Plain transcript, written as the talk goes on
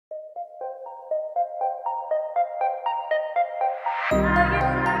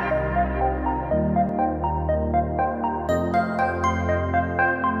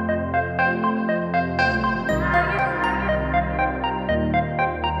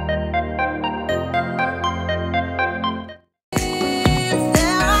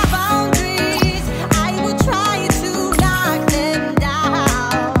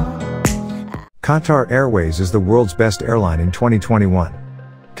Qatar Airways is the world's best airline in 2021.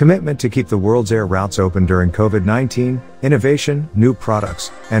 Commitment to keep the world's air routes open during COVID-19, innovation, new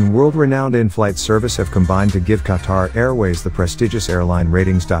products, and world-renowned in-flight service have combined to give Qatar Airways the prestigious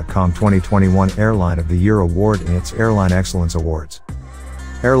AirlineRatings.com 2021 Airline of the Year award in its Airline Excellence Awards.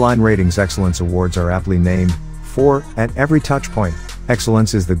 Airline Ratings Excellence Awards are aptly named, for, at every touchpoint,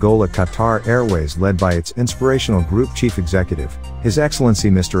 excellence is the goal at Qatar Airways, led by its inspirational Group Chief Executive, His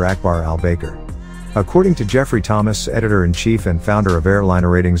Excellency Mr. Akbar Al-Baker. According to Jeffrey Thomas, editor-in-chief and founder of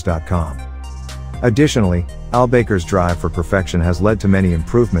AirlineRatings.com. Additionally, Al-Baker's drive for perfection has led to many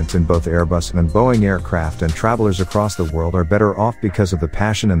improvements in both Airbus and Boeing aircraft, and travelers across the world are better off because of the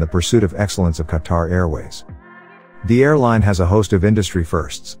passion and the pursuit of excellence of Qatar Airways. The airline has a host of industry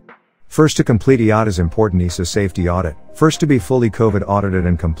firsts. First to complete IATA's important ESA safety audit, first to be fully COVID audited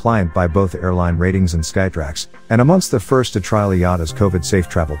and compliant by both Airline Ratings and Skytrax, and amongst the first to trial IATA's COVID Safe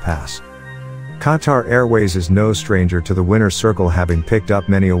Travel Pass. Qatar Airways is no stranger to the winner's circle, having picked up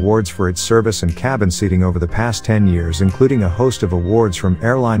many awards for its service and cabin seating over the past 10 years, including a host of awards from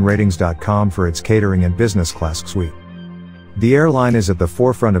AirlineRatings.com for its catering and business class suite. The airline is at the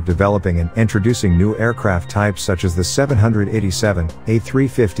forefront of developing and introducing new aircraft types such as the 787,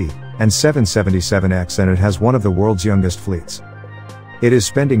 A350, and 777X, and it has one of the world's youngest fleets. It is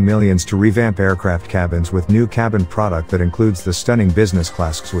spending millions to revamp aircraft cabins with new cabin product that includes the stunning business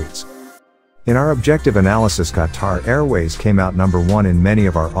class suites. In our objective analysis, Qatar Airways came out number 1 in many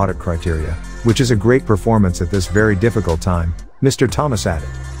of our audit criteria, which is a great performance at this very difficult time, Mr. Thomas added.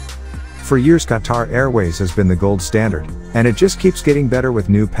 For years, Qatar Airways has been the gold standard, and it just keeps getting better with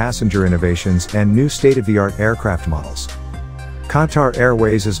new passenger innovations and new state-of-the-art aircraft models. Qatar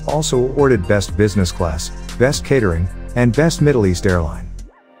Airways is also awarded Best Business Class, Best Catering, and Best Middle East Airline.